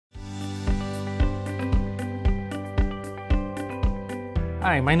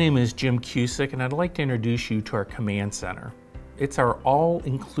Hi, my name is Jim Cusick, and I'd like to introduce you to our Command Center. It's our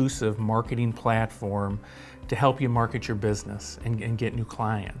all-inclusive marketing platform to help you market your business and get new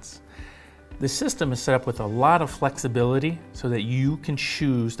clients. The system is set up with a lot of flexibility so that you can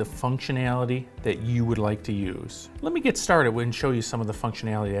choose the functionality that you would like to use. Let me get started and show you some of the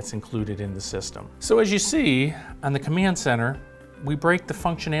functionality that's included in the system. So as you see on the Command Center, we break the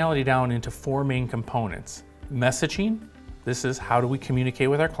functionality down into four main components. Messaging. This is how do we communicate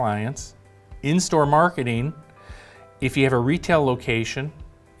with our clients. In-store marketing, if you have a retail location,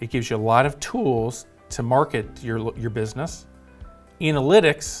 it gives you a lot of tools to market your business.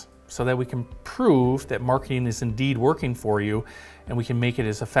 Analytics, so that we can prove that marketing is indeed working for you and we can make it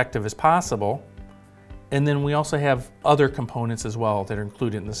as effective as possible. And then we also have other components as well that are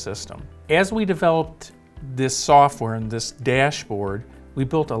included in the system. As we developed this software and this dashboard, we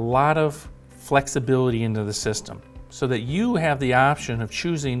built a lot of flexibility into the system, so that you have the option of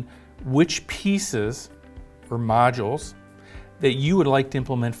choosing which pieces or modules that you would like to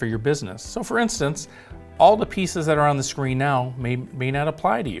implement for your business. So for instance, all the pieces that are on the screen now may not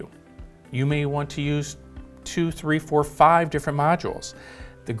apply to you. You may want to use 2, 3, 4, 5 different modules.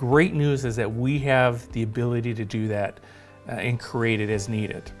 The great news is that we have the ability to do that and create it as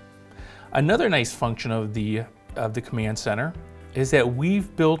needed. Another nice function of the Command Center is that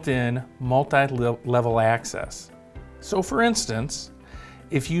we've built in multi-level access. So for instance,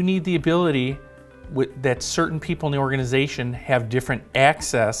 if you need the ability that certain people in the organization have different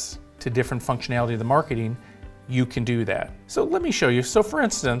access to different functionality of the marketing, you can do that. So let me show you. So for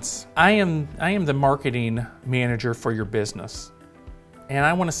instance, I am the marketing manager for your business, and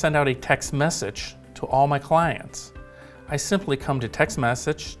I want to send out a text message to all my clients. I simply come to text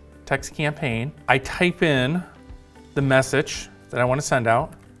message, text campaign. I type in the message that I want to send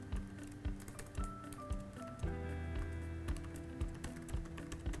out.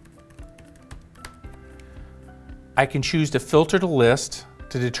 I can choose to filter the list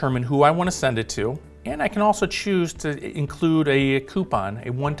to determine who I want to send it to, and I can also choose to include a coupon, a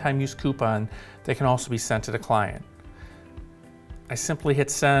one-time use coupon that can also be sent to the client. I simply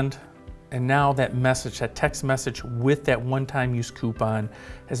hit send, and now that message, that text message with that one-time use coupon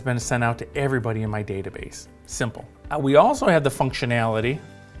has been sent out to everybody in my database. Simple. We also have the functionality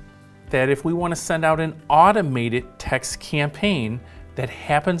that if we want to send out an automated text campaign that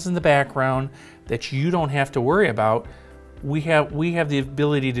happens in the background that you don't have to worry about, we have the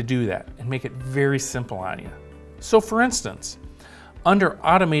ability to do that and make it very simple on you. So for instance, under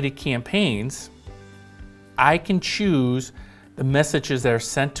automated campaigns, I can choose the messages that are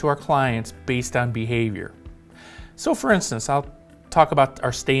sent to our clients based on behavior. So for instance, I'll talk about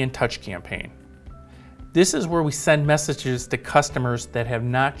our Stay in Touch campaign. This is where we send messages to customers that have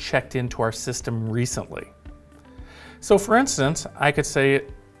not checked into our system recently. So for instance, I could say,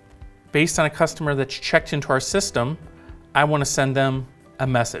 based on a customer that's checked into our system, I want to send them a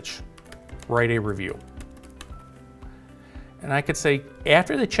message, write a review. And I could say,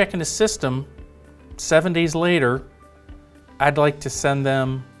 after they check in the system, 7 days later, I'd like to send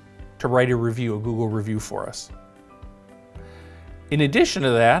them to write a review, a Google review for us. In addition to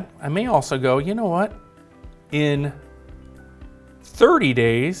that, I may also go, you know what? In 30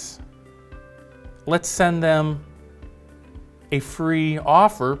 days, let's send them a free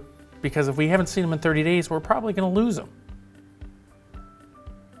offer, because if we haven't seen them in 30 days, we're probably going to lose them.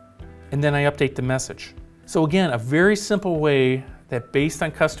 And then I update the message. So again, a very simple way that based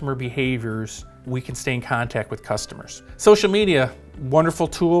on customer behaviors, we can stay in contact with customers. Social media, wonderful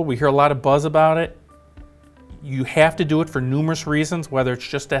tool. We hear a lot of buzz about it. You have to do it for numerous reasons, whether it's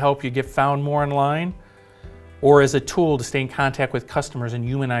just to help you get found more online or as a tool to stay in contact with customers and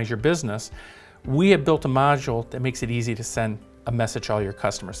humanize your business. We have built a module that makes it easy to send a message to all your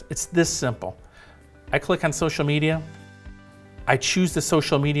customers. It's this simple. I click on social media. I choose the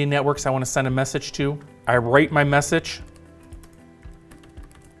social media networks I want to send a message to. I write my message.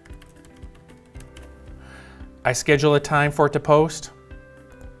 I schedule a time for it to post,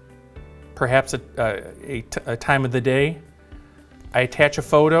 perhaps a time of the day. I attach a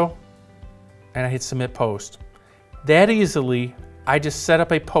photo and I hit submit post. That easily, I just set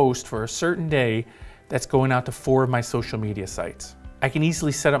up a post for a certain day that's going out to 4 of my social media sites. I can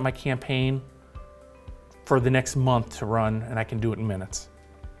easily set up my campaign for the next month to run, and I can do it in minutes.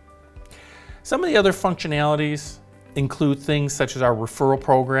 Some of the other functionalities include things such as our referral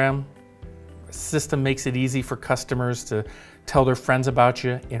program. The system makes it easy for customers to tell their friends about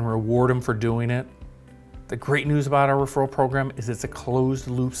you and reward them for doing it. The great news about our referral program is it's a closed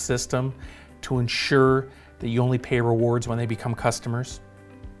loop system to ensure that you only pay rewards when they become customers.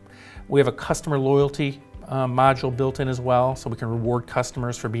 We have a customer loyalty module built in as well, so we can reward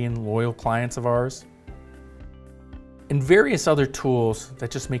customers for being loyal clients of ours. And various other tools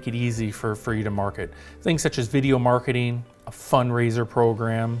that just make it easy for you to market. Things such as video marketing, a fundraiser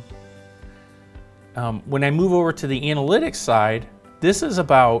program. When I move over to the analytics side, this is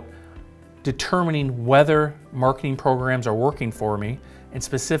about determining whether marketing programs are working for me, and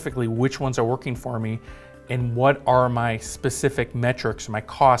specifically which ones are working for me, and what are my specific metrics, my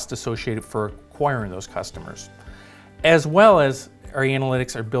costs associated for acquiring those customers. As well as our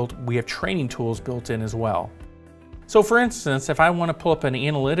analytics are built, we have training tools built in as well. So for instance, if I want to pull up an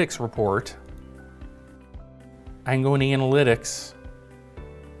analytics report, I can go into analytics,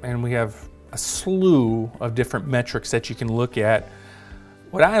 and we have a slew of different metrics that you can look at.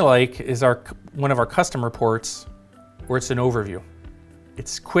 What I like is one of our custom reports where it's an overview.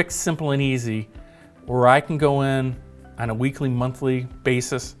 It's quick, simple, and easy, where I can go in on a weekly, monthly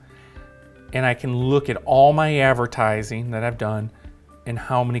basis, and I can look at all my advertising that I've done and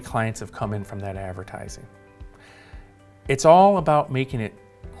how many clients have come in from that advertising. It's all about making it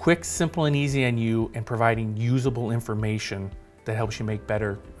quick, simple, and easy on you, and providing usable information that helps you make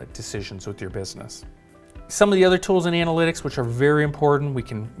better decisions with your business. Some of the other tools in analytics which are very important,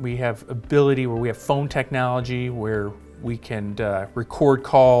 we have ability where we have phone technology where we can record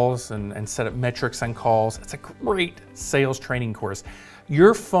calls and set up metrics on calls. It's a great sales training course.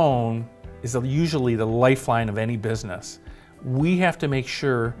 Your phone is usually the lifeline of any business. We have to make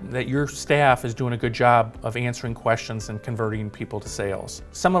sure that your staff is doing a good job of answering questions and converting people to sales.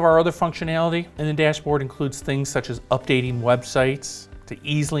 Some of our other functionality in the dashboard includes things such as updating websites to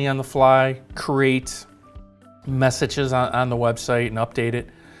easily on the fly create messages on the website and update it.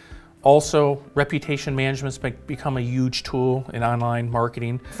 Also, reputation management's become a huge tool in online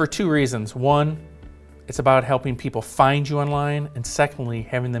marketing for two reasons. One, it's about helping people find you online, and secondly,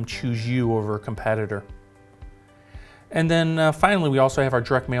 having them choose you over a competitor. And then finally, we also have our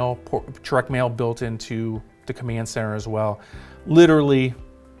direct mail built into the command center as well. Literally,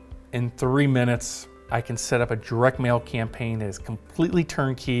 in 3 minutes, I can set up a direct mail campaign that is completely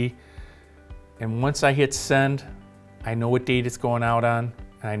turnkey. And once I hit send, I know what date it's going out on,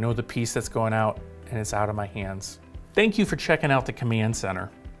 and I know the piece that's going out, and it's out of my hands. Thank you for checking out the Command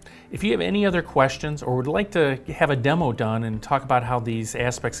Center. If you have any other questions or would like to have a demo done and talk about how these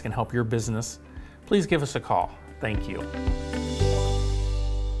aspects can help your business, please give us a call. Thank you.